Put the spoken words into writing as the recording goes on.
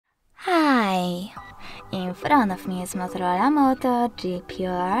In front of me is Motorola Moto G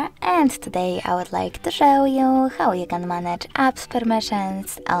Pure, and today I would like to show you how you can manage apps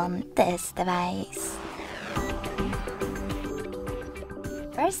permissions on this device.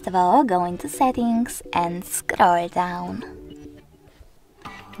 First of all, go into Settings and scroll down.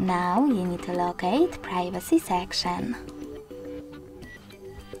 Now you need to locate Privacy section.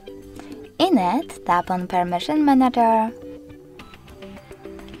 In it, tap on Permission Manager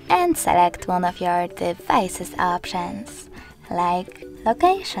and select one of your device's options, like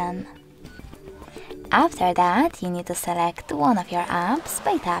Location. After that, you need to select one of your apps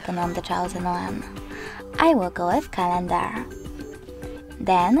by tapping on the chosen one. I will go with Calendar.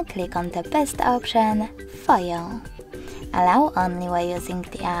 Then click on the best option, File. Allow only while using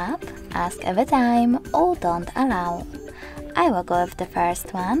the app, ask every time, or don't allow. I will go with the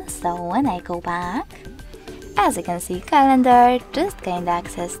first one, so when I go back, as you can see, Calendar just gained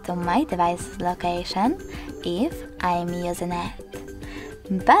access to my device's location if I'm using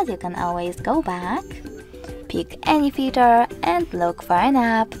it. But you can always go back, pick any feature and look for an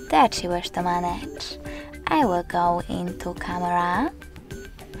app that you wish to manage. I will go into Camera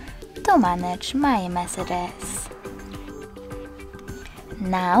to manage my messages.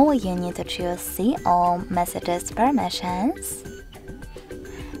 Now you need to choose See All Messages Permissions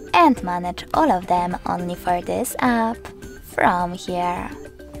and manage all of them only for this app from here.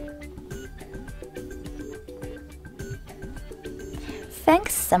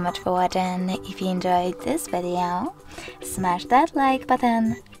 Thanks so much for watching. If you enjoyed this video, smash that like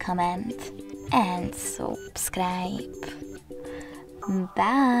button, comment and subscribe.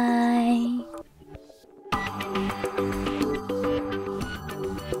 Bye!